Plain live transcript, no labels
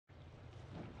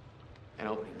and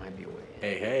opening might be a way in.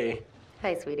 Hey, hey.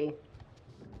 Hi, sweetie.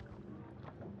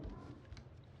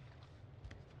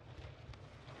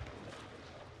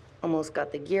 Almost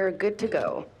got the gear good to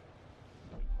go.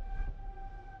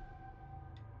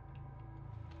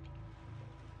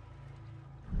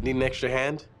 Need an extra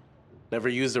hand? Never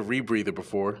used a rebreather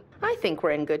before. I think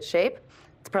we're in good shape.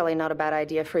 It's probably not a bad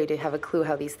idea for you to have a clue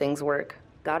how these things work.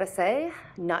 Gotta say,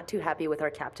 not too happy with our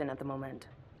captain at the moment.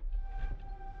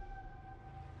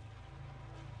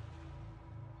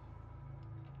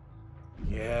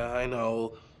 Yeah, I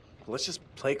know. Let's just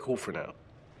play cool for now.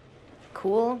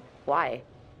 Cool? Why?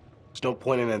 There's no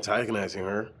point in antagonizing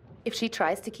her. If she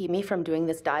tries to keep me from doing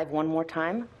this dive one more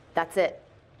time, that's it.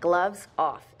 Gloves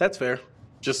off. That's fair.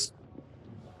 Just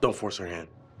don't force her hand.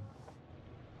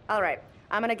 All right,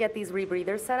 I'm gonna get these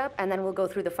rebreathers set up, and then we'll go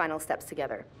through the final steps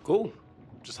together. Cool.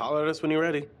 Just holler at us when you're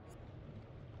ready.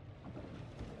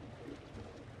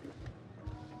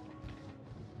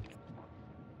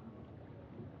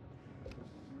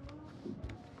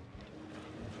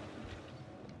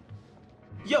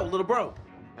 Yo, little bro.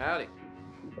 Howdy.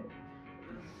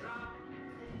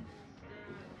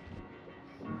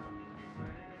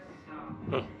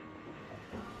 Huh.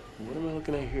 What am I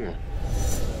looking at here?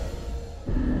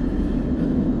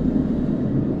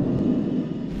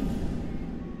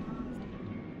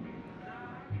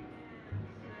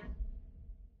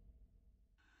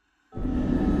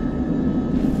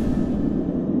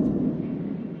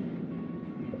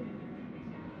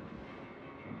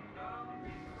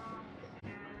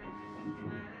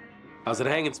 How's it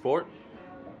hanging, sport?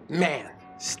 Man,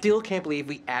 still can't believe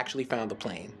we actually found the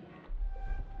plane.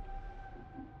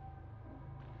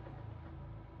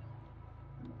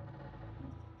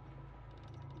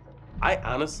 I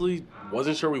honestly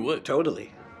wasn't sure we would.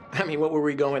 Totally. I mean, what were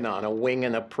we going on? A wing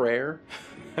and a prayer?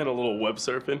 And a little web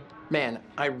surfing. Man,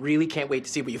 I really can't wait to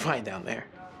see what you find down there.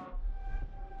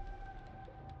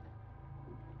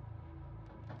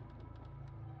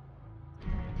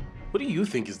 What do you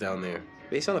think is down there?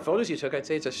 Based on the photos you took, I'd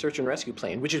say it's a search and rescue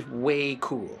plane, which is way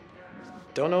cool.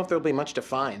 Don't know if there'll be much to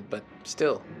find, but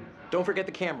still. Don't forget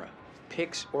the camera.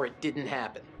 Pics or it didn't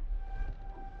happen.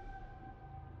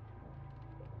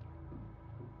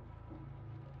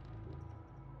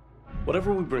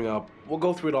 Whatever we bring up, we'll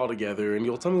go through it all together and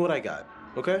you'll tell me what I got,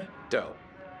 okay? Dope.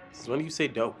 Since when do you say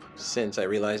dope? Since I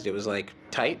realized it was, like,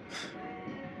 tight.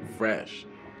 Fresh.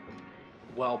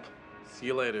 Welp. See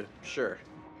you later. Sure.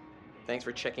 Thanks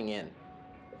for checking in.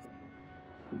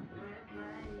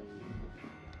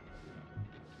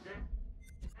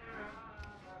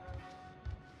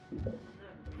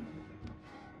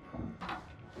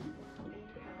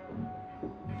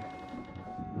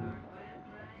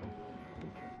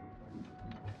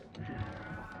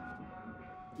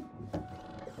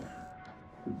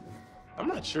 I'm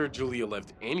not sure Julia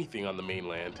left anything on the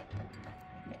mainland.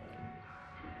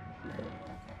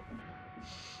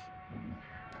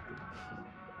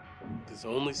 This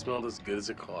only smelled as good as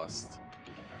it cost.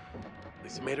 At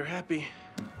least it made her happy.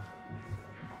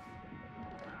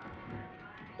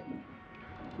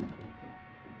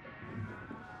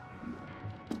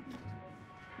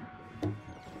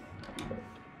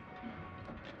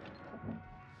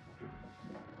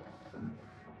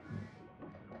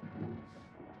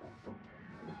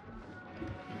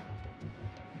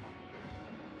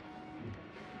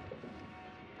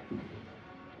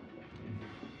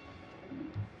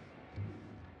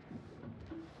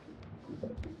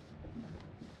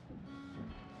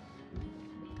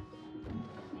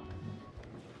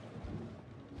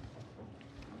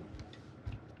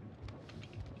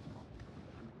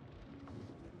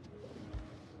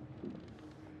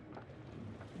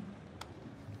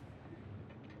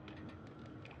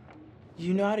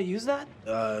 You know how to use that?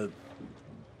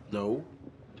 No.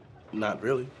 Not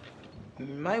really. You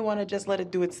might want to just let it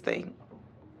do its thing.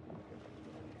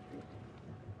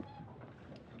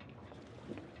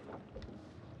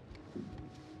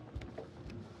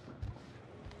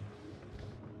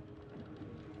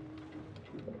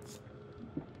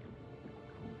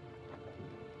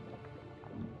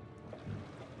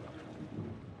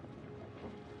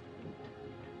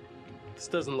 This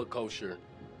doesn't look kosher.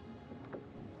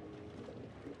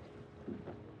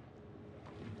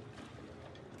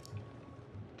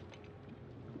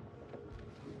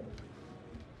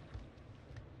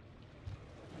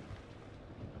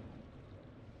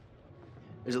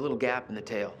 There's a little gap in the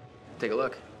tail. Take a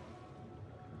look.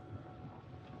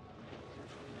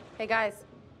 Hey guys,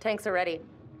 tanks are ready.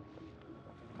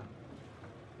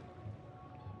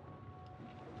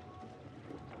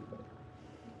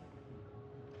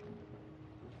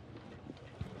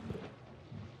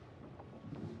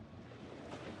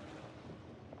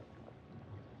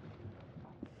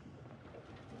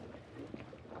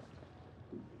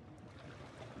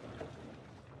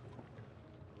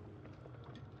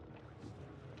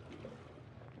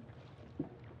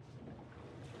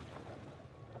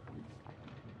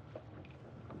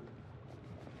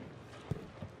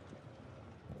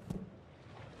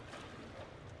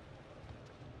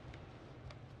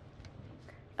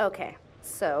 Okay,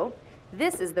 so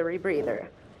this is the rebreather.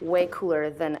 Way cooler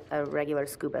than a regular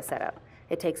scuba setup.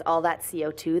 It takes all that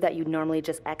CO2 that you'd normally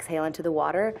just exhale into the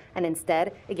water, and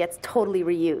instead, it gets totally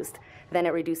reused. Then it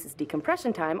reduces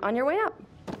decompression time on your way up.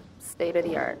 State of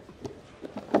the art.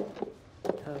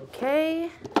 Okay,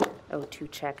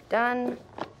 O2 check done.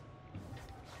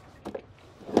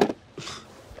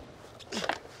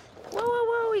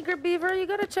 Whoa, eager beaver, you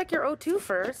gotta check your O2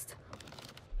 first.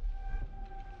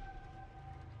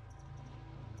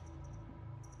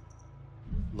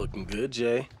 Looking good,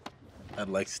 Jay. I'd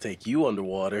like to take you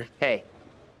underwater. Hey,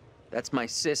 that's my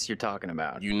sis you're talking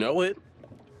about. You know it.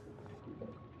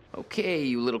 Okay,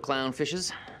 you little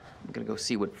clownfishes. I'm gonna go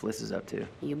see what Fliss is up to.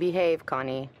 You behave,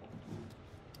 Connie.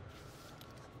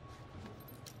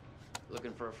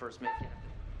 Looking for a first mate, Captain.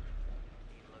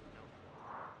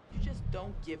 You just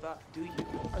don't give up, do you?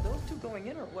 Are those two going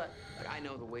in or what? Look, I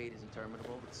know the wait is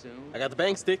interminable, but soon. I got the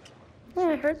bang stick. Yeah,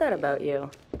 I heard that about you.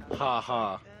 Ha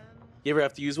ha. You ever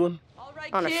have to use one? All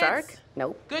right, On a kids. shark?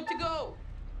 Nope. Good to go.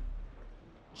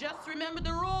 Just remember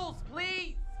the rules,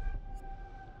 please.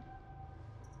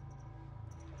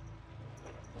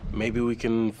 Maybe we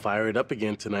can fire it up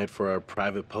again tonight for our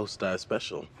private post-dive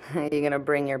special. Are you gonna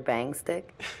bring your bang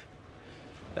stick?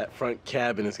 That front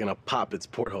cabin is gonna pop its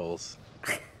portholes.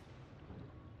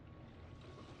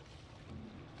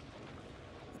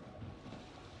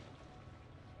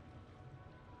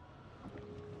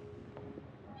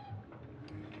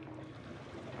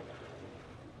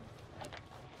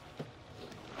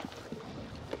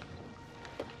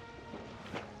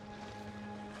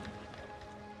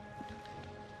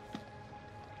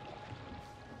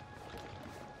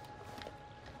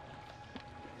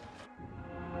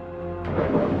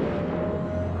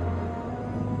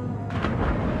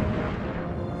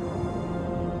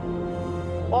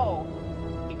 Whoa,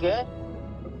 you good?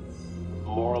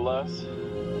 More or less.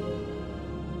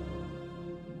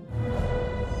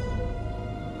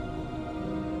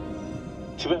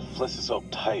 Too bad Fliss is so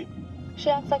uptight. She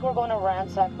acts like we're going to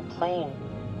ransack the plane.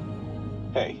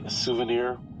 Hey, a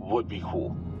souvenir would be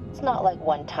cool. It's not like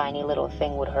one tiny little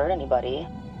thing would hurt anybody.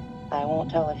 I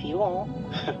won't tell if you won't.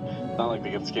 Not like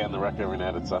they can scan the wreck every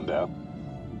night at sundown.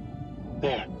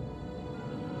 There.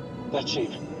 That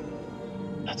shape.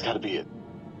 That's gotta be it.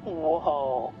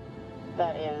 Whoa,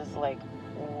 that is like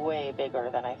way bigger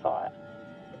than I thought.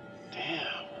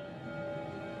 Damn.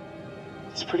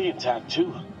 It's pretty intact,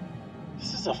 too.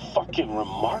 This is a fucking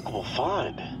remarkable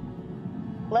find.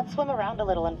 Let's swim around a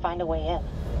little and find a way in.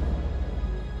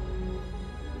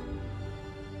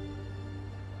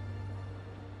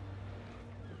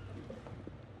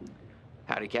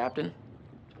 Howdy, Captain.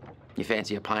 You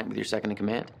fancy a pint with your second in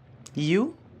command?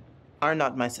 You are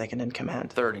not my second in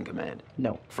command. Third in command.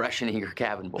 No. Fresh and eager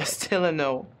cabin boy. Still a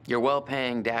no. Your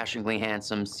well-paying, dashingly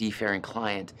handsome, seafaring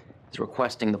client is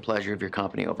requesting the pleasure of your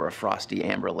company over a frosty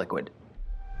amber liquid.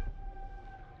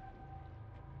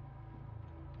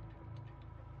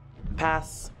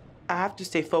 Pass. I have to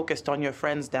stay focused on your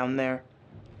friends down there.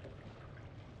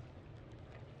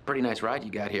 Pretty nice ride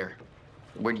you got here.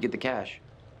 Where'd you get the cash?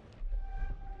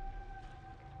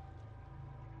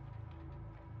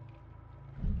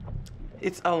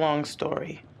 It's a long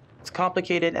story. It's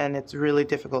complicated and it's really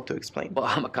difficult to explain. Well,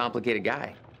 I'm a complicated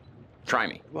guy. Try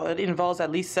me. Well, it involves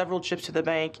at least several trips to the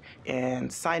bank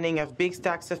and signing of big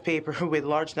stacks of paper with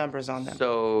large numbers on them.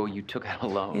 So you took out a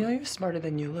loan. You know, you're smarter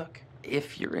than you look.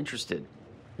 If you're interested,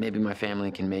 maybe my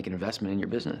family can make an investment in your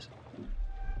business.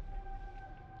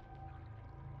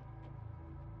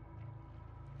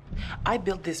 I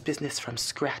built this business from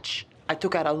scratch. I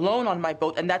took out a loan on my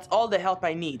boat, and that's all the help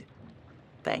I need.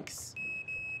 Thanks.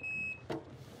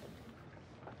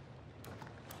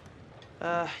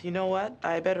 You know what?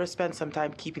 I better spend some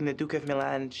time keeping the Duke of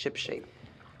Milan shipshape.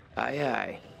 Aye,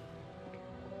 aye.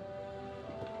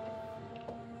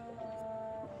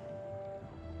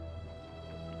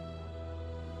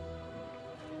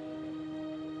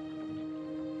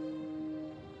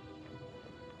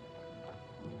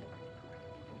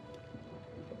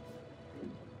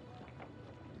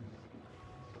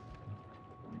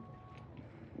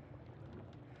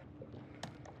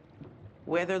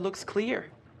 Weather looks clear.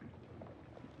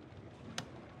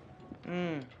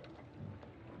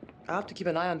 I'll have to keep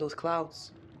an eye on those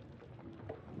clouds.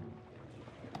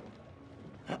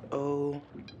 Uh-oh.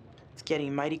 It's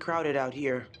getting mighty crowded out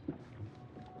here.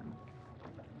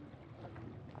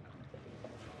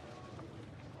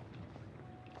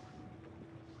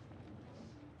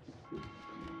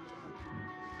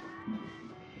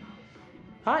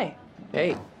 Hi.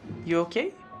 Hey, You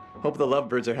okay? hope the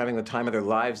lovebirds are having the time of their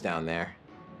lives down there.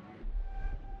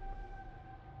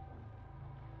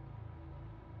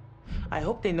 I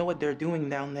hope they know what they're doing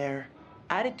down there.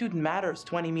 Attitude matters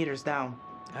 20 meters down.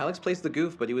 Alex plays the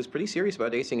goof, but he was pretty serious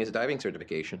about acing his diving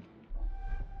certification.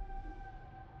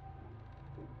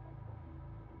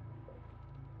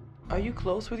 Are you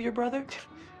close with your brother?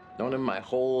 Known him my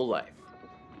whole life.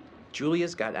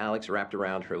 Julia's got Alex wrapped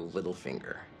around her little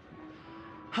finger.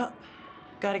 Huh.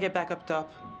 Gotta get back up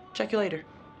top. Check you later.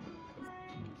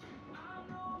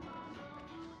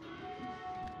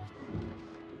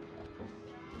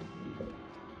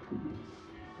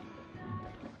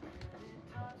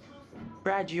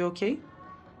 Brad, you okay?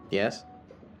 Yes?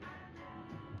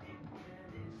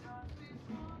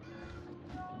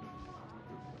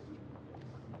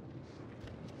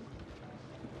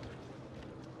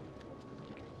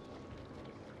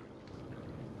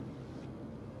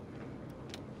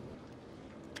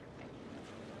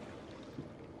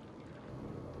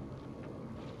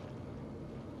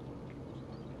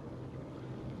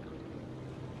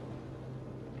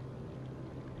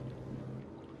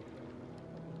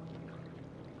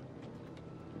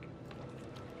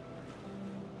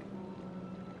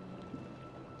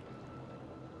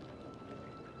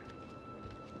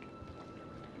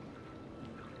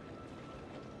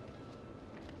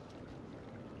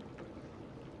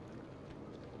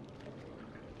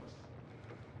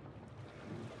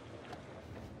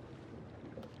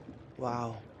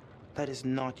 Wow, that is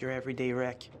not your everyday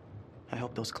wreck. I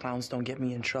hope those clowns don't get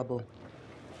me in trouble.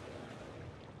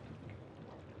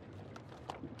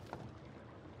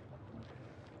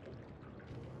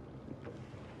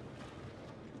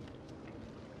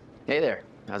 Hey there,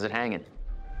 how's it hanging?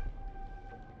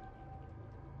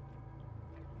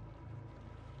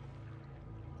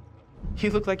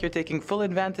 You look like you're taking full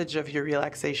advantage of your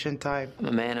relaxation time. I'm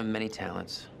a man of many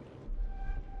talents.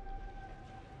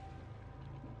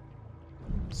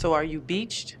 So are you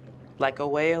beached? Like a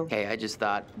whale? Hey, I just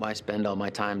thought, why spend all my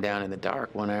time down in the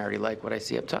dark when I already like what I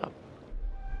see up top?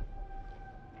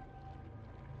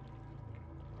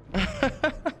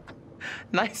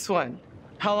 Nice one.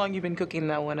 How long you been cooking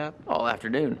that one up? All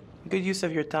afternoon. Good use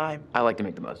of your time. I like to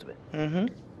make the most of it. Mm-hmm.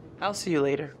 I'll see you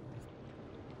later.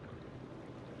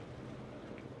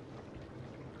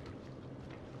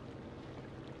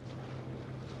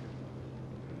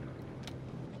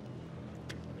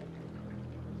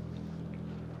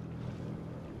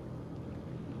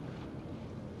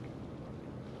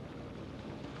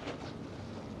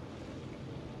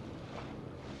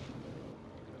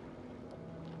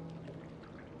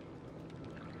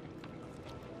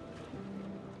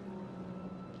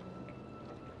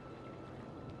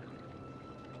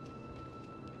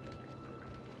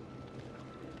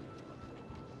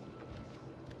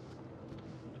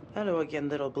 Hello again,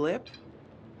 little blip.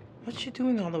 What you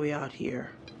doing all the way out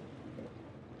here?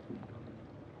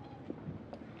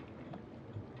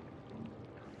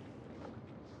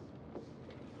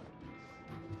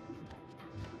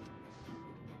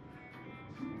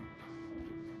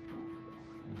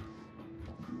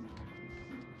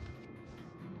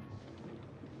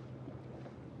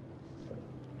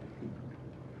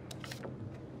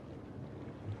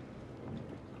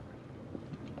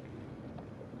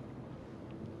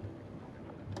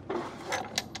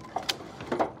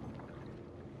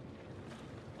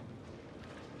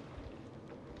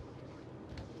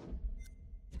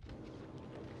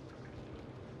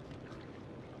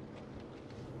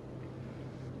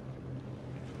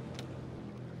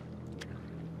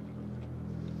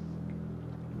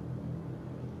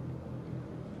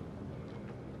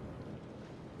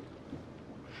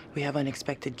 We have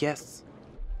unexpected guests.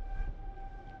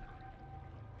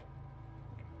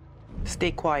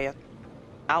 Stay quiet.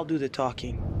 I'll do the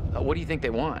talking. What do you think they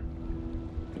want?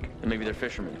 And maybe they're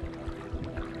fishermen.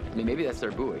 I mean, maybe that's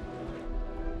their buoy.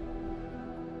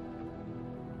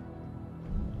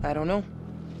 I don't know.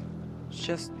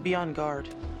 Just be on guard.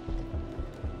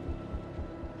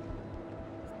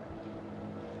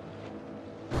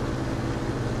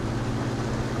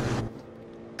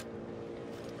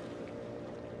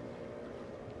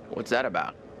 What's that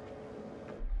about?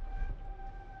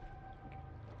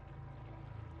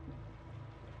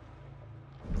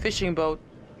 Fishing boat,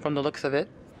 from the looks of it.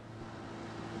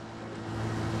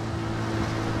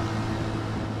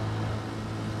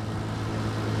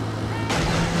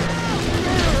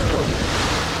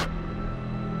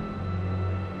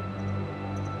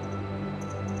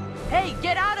 Hey,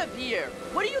 get out of here!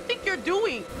 What do you think you're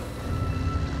doing?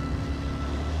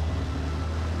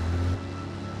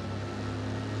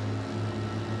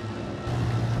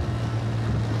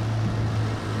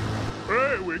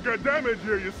 Hey, we got damage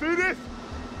here. You see this?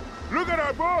 Look at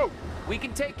our boat. We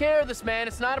can take care of this, man.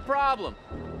 It's not a problem.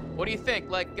 What do you think?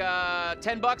 Like,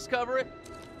 $10 cover it?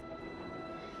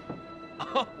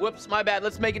 Oh, whoops, my bad.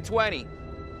 Let's make it 20.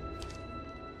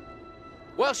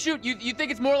 Well, shoot, you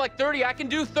think it's more like 30? I can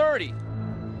do 30.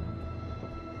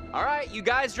 All right, you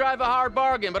guys drive a hard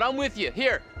bargain, but I'm with you.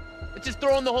 Here, let's just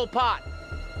throw in the whole pot.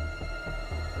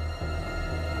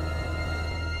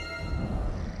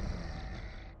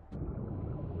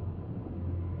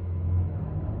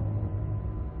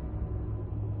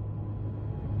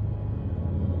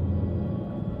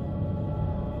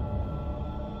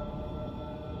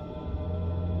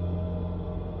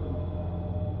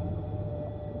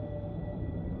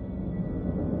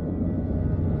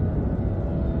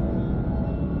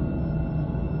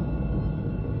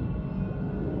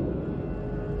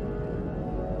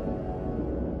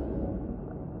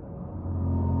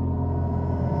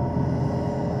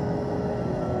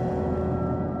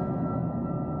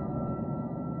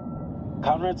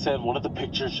 Conrad said one of the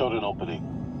pictures showed an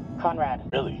opening. Conrad.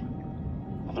 Really?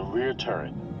 On the rear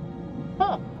turret.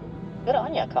 Huh. Good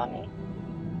on ya, Connie.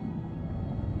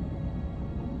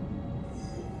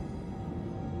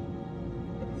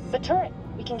 The turret.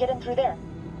 We can get in through there.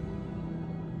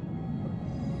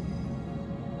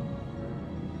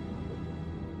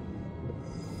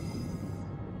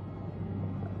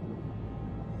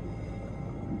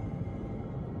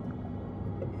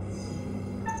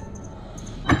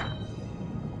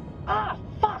 Ah,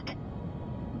 fuck!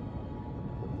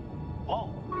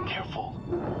 Whoa, careful.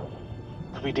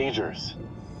 Could be dangerous.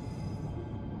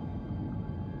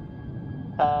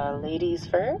 Ladies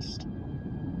first?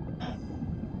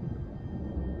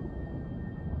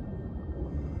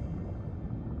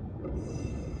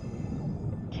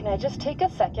 Can I just take a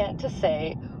second to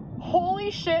say,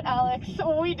 holy shit, Alex,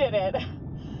 we did it.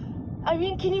 I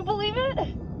mean, can you believe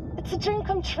it? It's a dream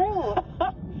come true.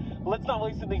 Let's not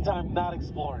waste any time not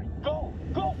exploring. Go,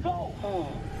 go, go!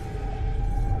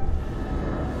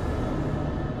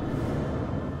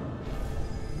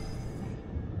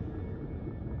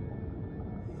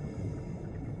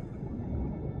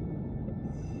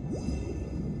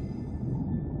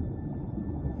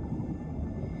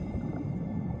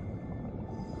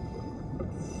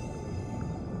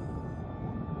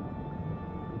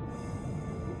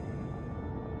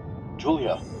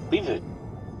 Julia, leave it.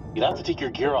 You'd have to take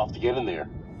your gear off to get in there.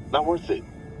 Not worth it.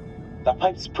 That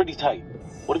pipe's pretty tight.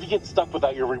 What if you get stuck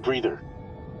without your rebreather?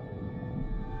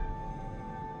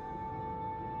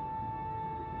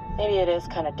 Maybe it is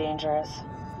kind of dangerous.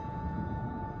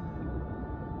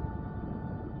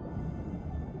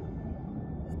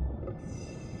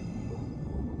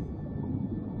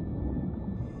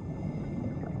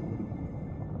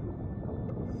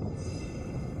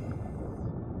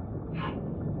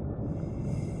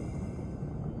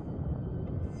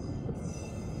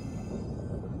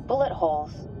 Bullet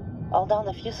holes, all down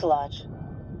the fuselage.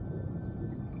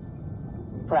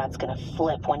 Brad's gonna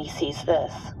flip when he sees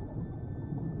this.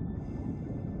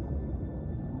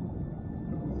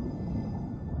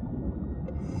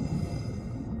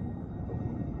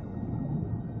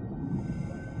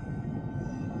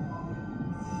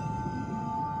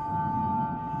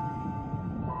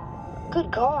 Good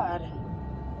God.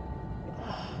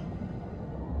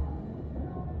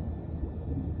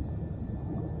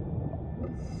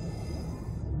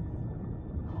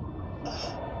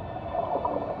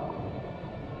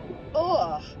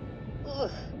 Ugh.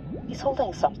 Ugh. He's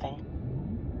holding something.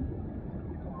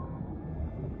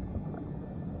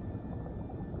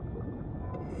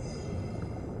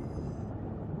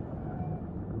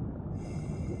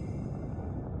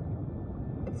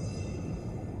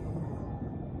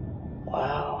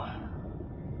 Wow.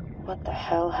 What the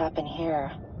hell happened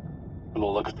here? From the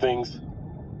look of things,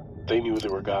 they knew they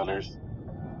were goners.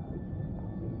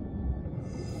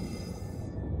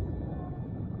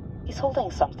 He's holding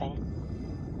something.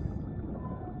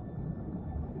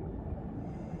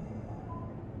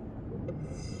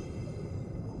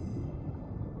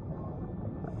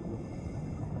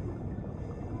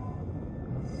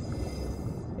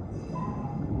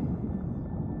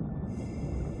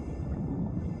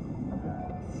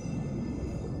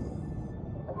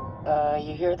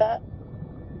 You hear that?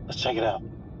 Let's check it out.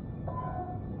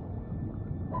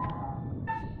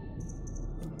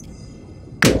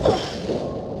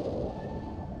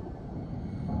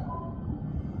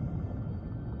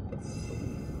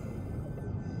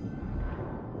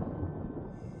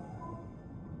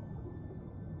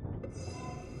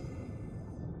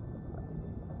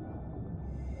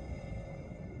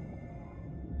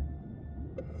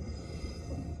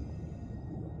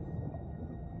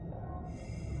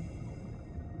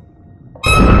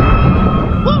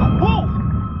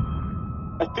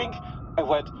 I think I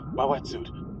wet my wetsuit.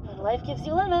 Life gives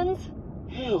you lemons.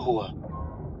 Ew.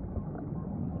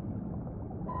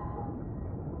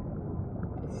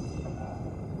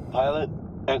 Pilot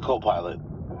and co-pilot.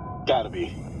 Gotta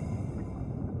be.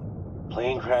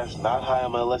 Plane crash not high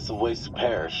on my list of ways to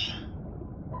perish.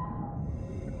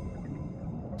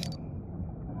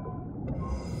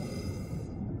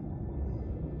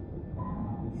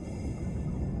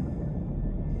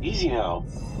 Easy now.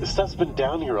 This stuff's been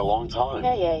down here a long time.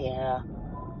 Yeah.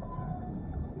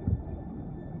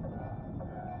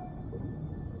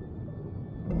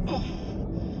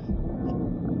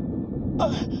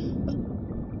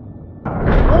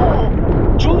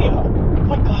 Whoa! Julia! Oh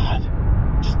my god!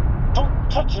 Just don't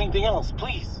touch anything else,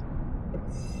 please.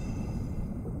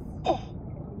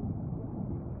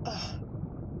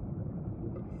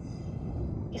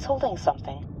 He's holding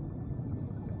something.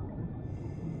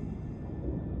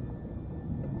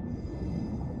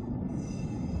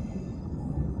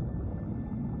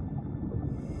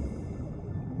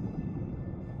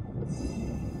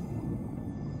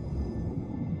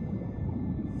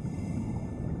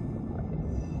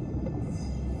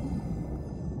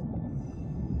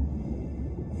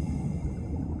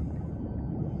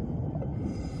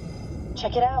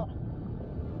 Check it out.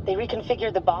 They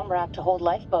reconfigured the bomb rack to hold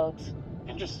lifeboats.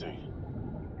 Interesting.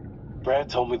 Brad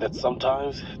told me that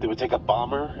sometimes they would take a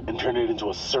bomber and turn it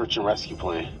into a search and rescue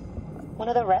plane. One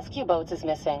of the rescue boats is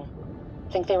missing.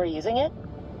 Think they were using it?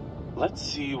 Let's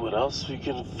see what else we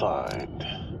can find.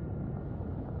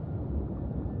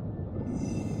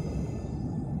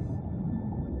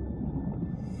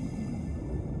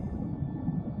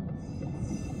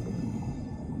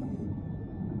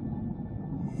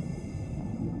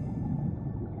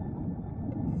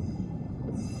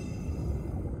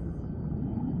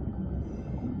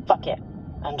 Fuck it.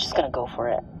 I'm just gonna go for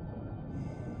it.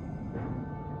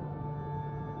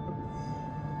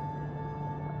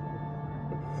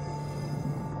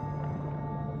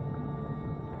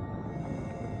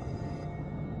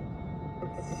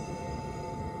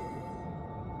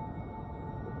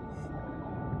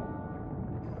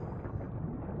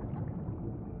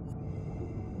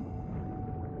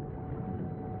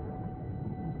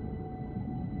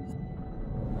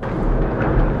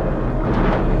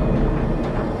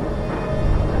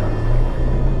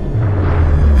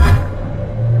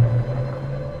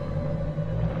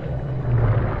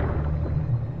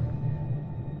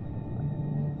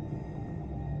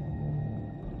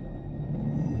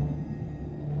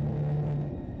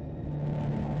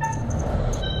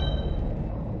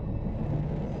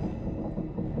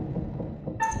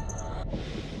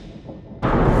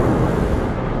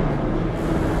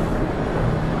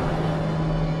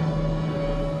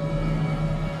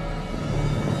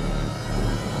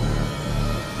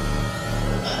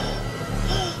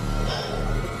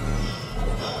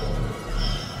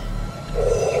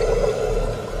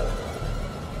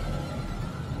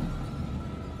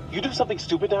 You do something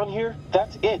stupid down here,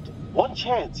 that's it. One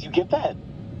chance, you get that?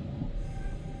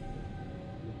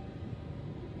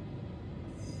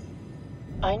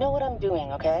 I know what I'm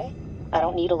doing, okay? I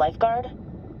don't need a lifeguard.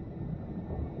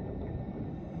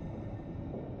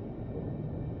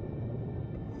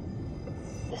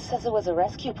 This says it was a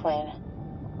rescue plane,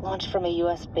 launched from a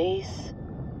US base.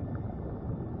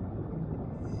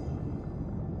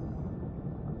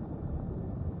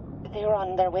 They were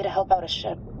on their way to help out a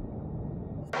ship.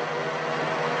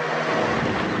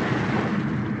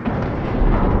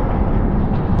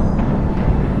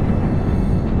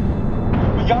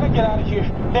 We gotta get out of here,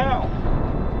 now!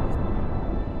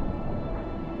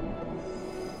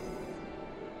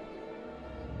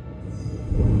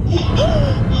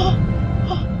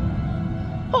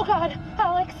 Oh God,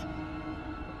 Alex!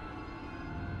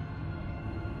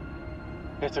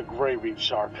 It's a gray reef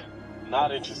shark.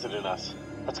 Not interested in us.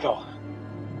 Let's go.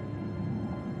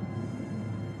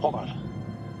 Hold on.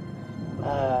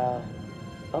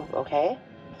 Oh, okay.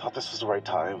 I thought this was the right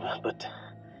time, but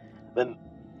then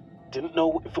didn't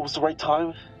know if it was the right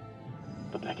time.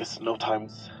 But I guess no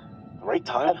time's the right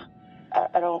time.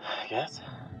 I don't... I guess.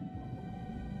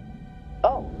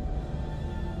 Oh.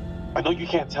 I know you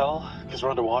can't tell because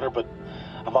we're underwater, but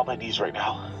I'm on my knees right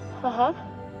now. Uh-huh.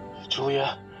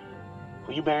 Julia,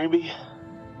 will you marry me?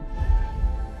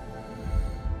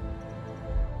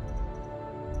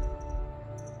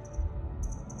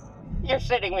 You're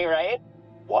shitting me, right?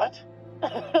 What?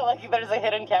 Like there's a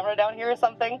hidden camera down here or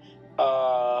something?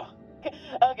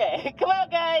 Okay, come out,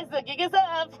 guys. The gig is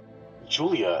up.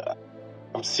 Julia,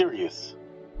 I'm serious.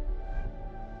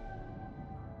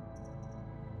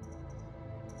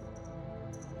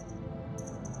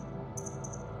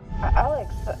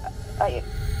 Alex, I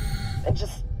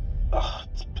just...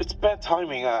 It's bad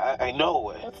timing, I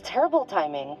know. It's terrible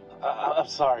timing. I'm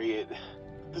sorry.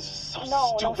 This is so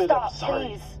No, stupid. stop, I'm sorry.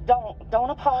 please. Don't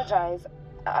apologize.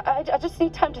 I just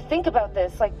need time to think about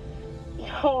this. Like, you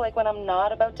know, like when I'm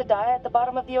not about to die at the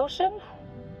bottom of the ocean.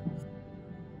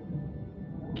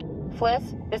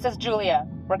 Fliss, this is Julia.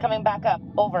 We're coming back up.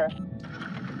 Over.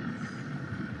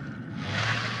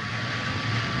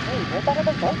 Hey, where'd that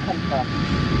other boat come from?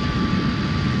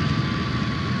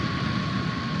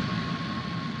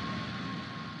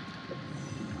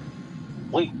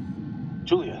 Wait,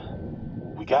 Julia,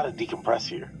 we gotta decompress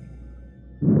here.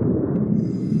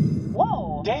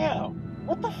 Whoa! Damn!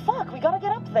 What the fuck? We gotta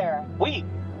get up there. Wait,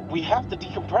 we have to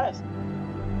decompress.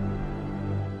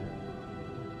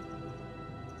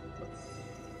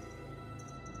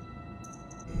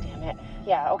 Damn it.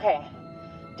 Yeah, okay.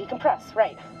 Decompress,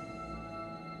 right.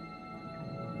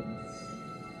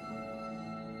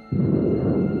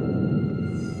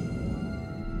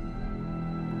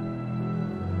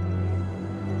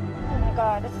 Oh my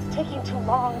god, this is taking too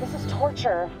long. This is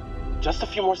torture. Just a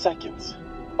few more seconds.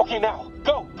 Okay, now,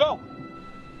 go, go!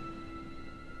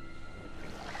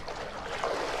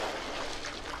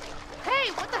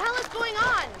 Hey, what the hell is going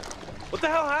on? What the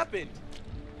hell happened?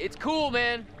 It's cool,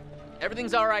 man.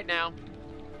 Everything's all right now.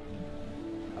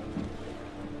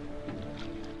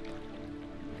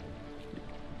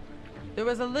 There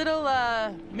was a little,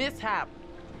 mishap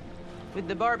with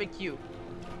the barbecue.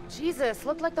 Jesus,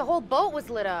 looked like the whole boat was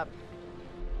lit up.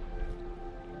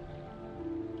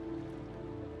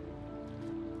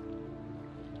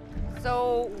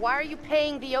 So, why are you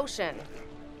paying the ocean?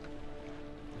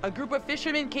 A group of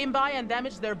fishermen came by and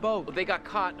damaged their boat. But they got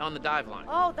caught on the dive line.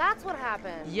 Oh, that's what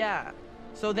happened. Yeah.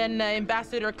 So then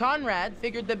Ambassador Conrad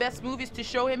figured the best move is to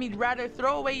show him he'd rather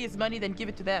throw away his money than give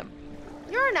it to them.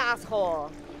 You're an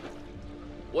asshole.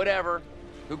 Whatever.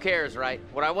 Who cares, right?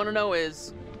 What I want to know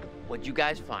is, what'd you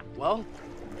guys find? Well,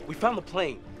 we found the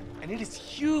plane, and it is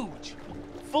huge,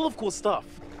 full of cool stuff.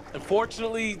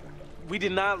 Unfortunately, we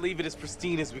did not leave it as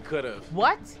pristine as we could have.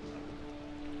 What?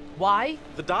 Why?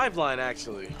 The dive line,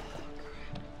 actually.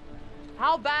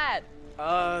 How bad?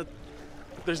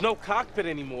 There's no cockpit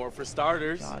anymore, for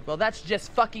starters. God, well, that's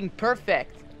just fucking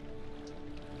perfect.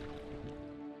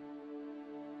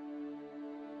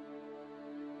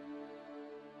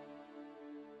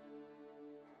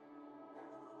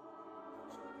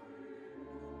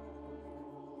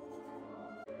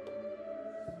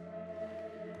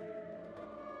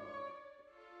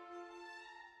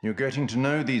 You're getting to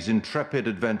know these intrepid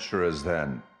adventurers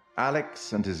then.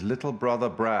 Alex and his little brother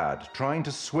Brad, trying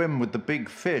to swim with the big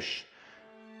fish.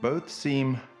 Both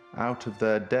seem out of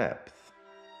their depth.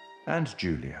 And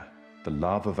Julia, the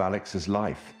love of Alex's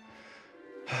life.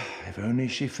 If only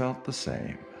she felt the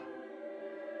same.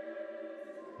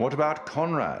 What about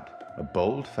Conrad? A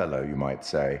bold fellow, you might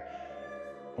say.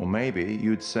 Or maybe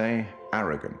you'd say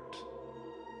arrogant.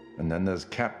 And then there's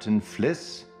Captain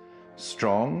Fliss,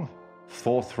 strong,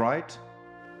 forthright,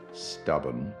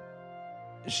 stubborn.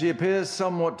 She appears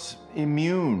somewhat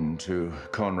immune to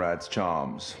Conrad's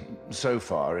charms, so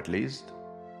far at least.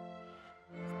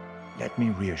 Let me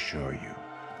reassure you,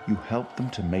 you help them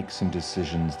to make some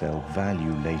decisions they'll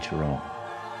value later on.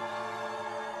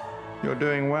 You're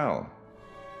doing well.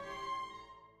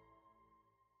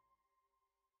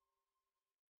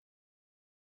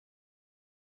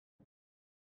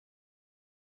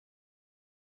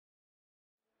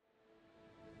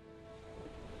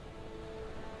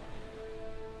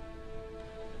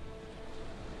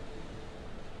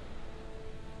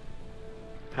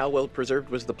 How well preserved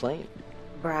was the plane?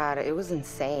 Brad, it was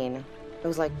insane. It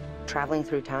was like traveling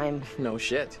through time. No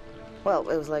shit. Well,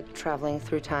 it was like traveling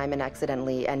through time and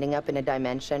accidentally ending up in a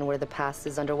dimension where the past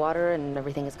is underwater and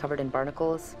everything is covered in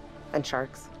barnacles and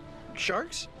sharks.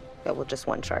 Sharks? Yeah, well, just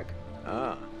one shark.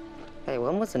 Ah. Hey,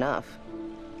 one was enough.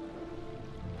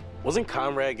 Wasn't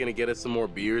Conrad gonna get us some more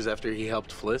beers after he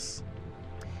helped Fliss?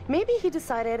 Maybe he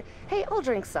decided, hey, I'll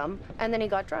drink some, and then he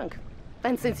got drunk.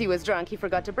 And since he was drunk, he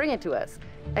forgot to bring it to us.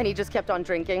 And he just kept on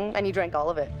drinking, and he drank all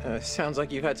of it. Sounds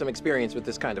like you've had some experience with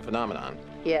this kind of phenomenon.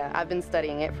 Yeah, I've been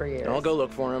studying it for years. I'll go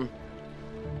look for him.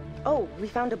 Oh, we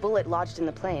found a bullet lodged in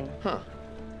the plane. Huh.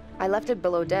 I left it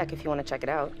below deck if you want to check it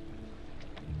out.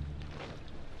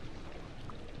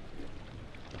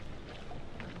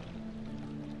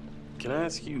 Can I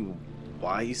ask you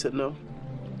why you said no?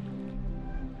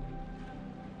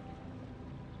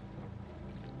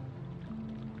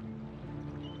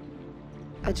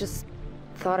 I just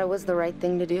thought it was the right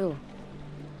thing to do.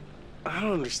 I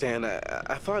don't understand.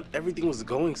 I thought everything was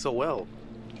going so well.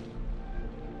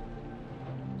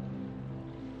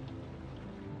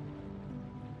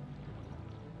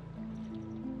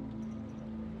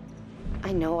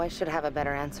 I know I should have a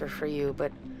better answer for you,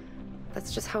 but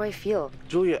that's just how I feel.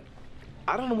 Julia,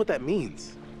 I don't know what that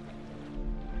means.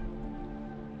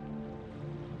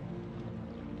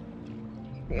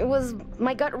 It was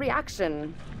my gut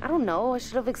reaction. I don't know, I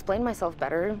should have explained myself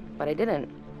better, but I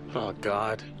didn't. Oh,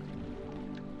 God.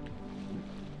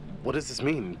 What does this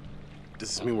mean? Does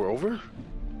this mean we're over?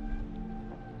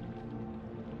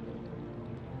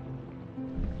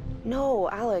 No,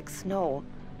 Alex, no.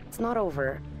 It's not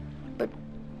over. But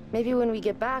maybe when we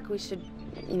get back, we should,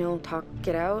 talk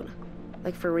it out.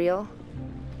 Like, for real.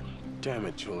 Damn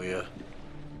it, Julia.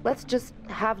 Let's just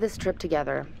have this trip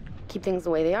together. Keep things the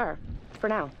way they are. For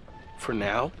now. For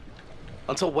now?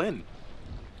 Until when?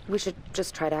 We should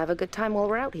just try to have a good time while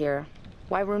we're out here.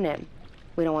 Why ruin it?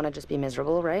 We don't want to just be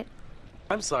miserable, right?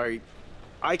 I'm sorry.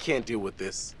 I can't deal with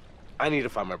this. I need to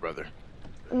find my brother.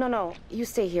 No. You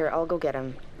stay here. I'll go get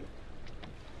him.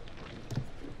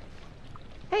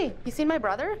 Hey, you seen my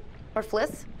brother? Or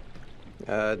Fliss?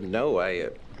 No, I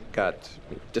got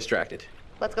distracted.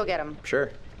 Let's go get him.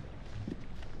 Sure.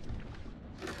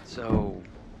 So,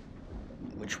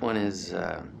 which one is,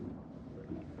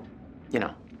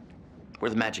 where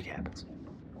the magic happens?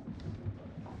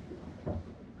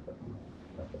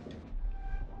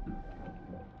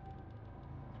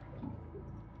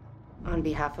 On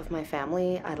behalf of my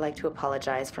family, I'd like to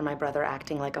apologize for my brother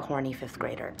acting like a horny 5th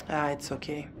grader. It's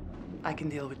okay. I can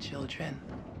deal with children.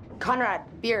 Conrad,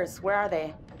 beers, where are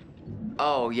they?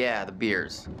 Oh, yeah, the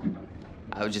beers.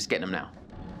 I was just getting them now.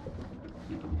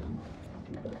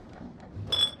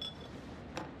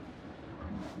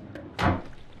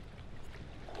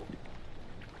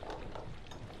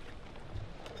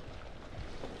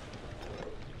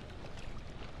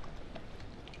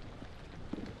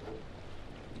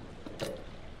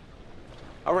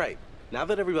 All right, now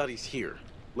that everybody's here,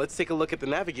 let's take a look at the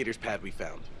navigator's pad we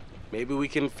found. Maybe we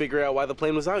can figure out why the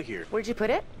plane was out here. Where'd you put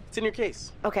it? It's in your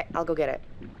case. Okay, I'll go get it.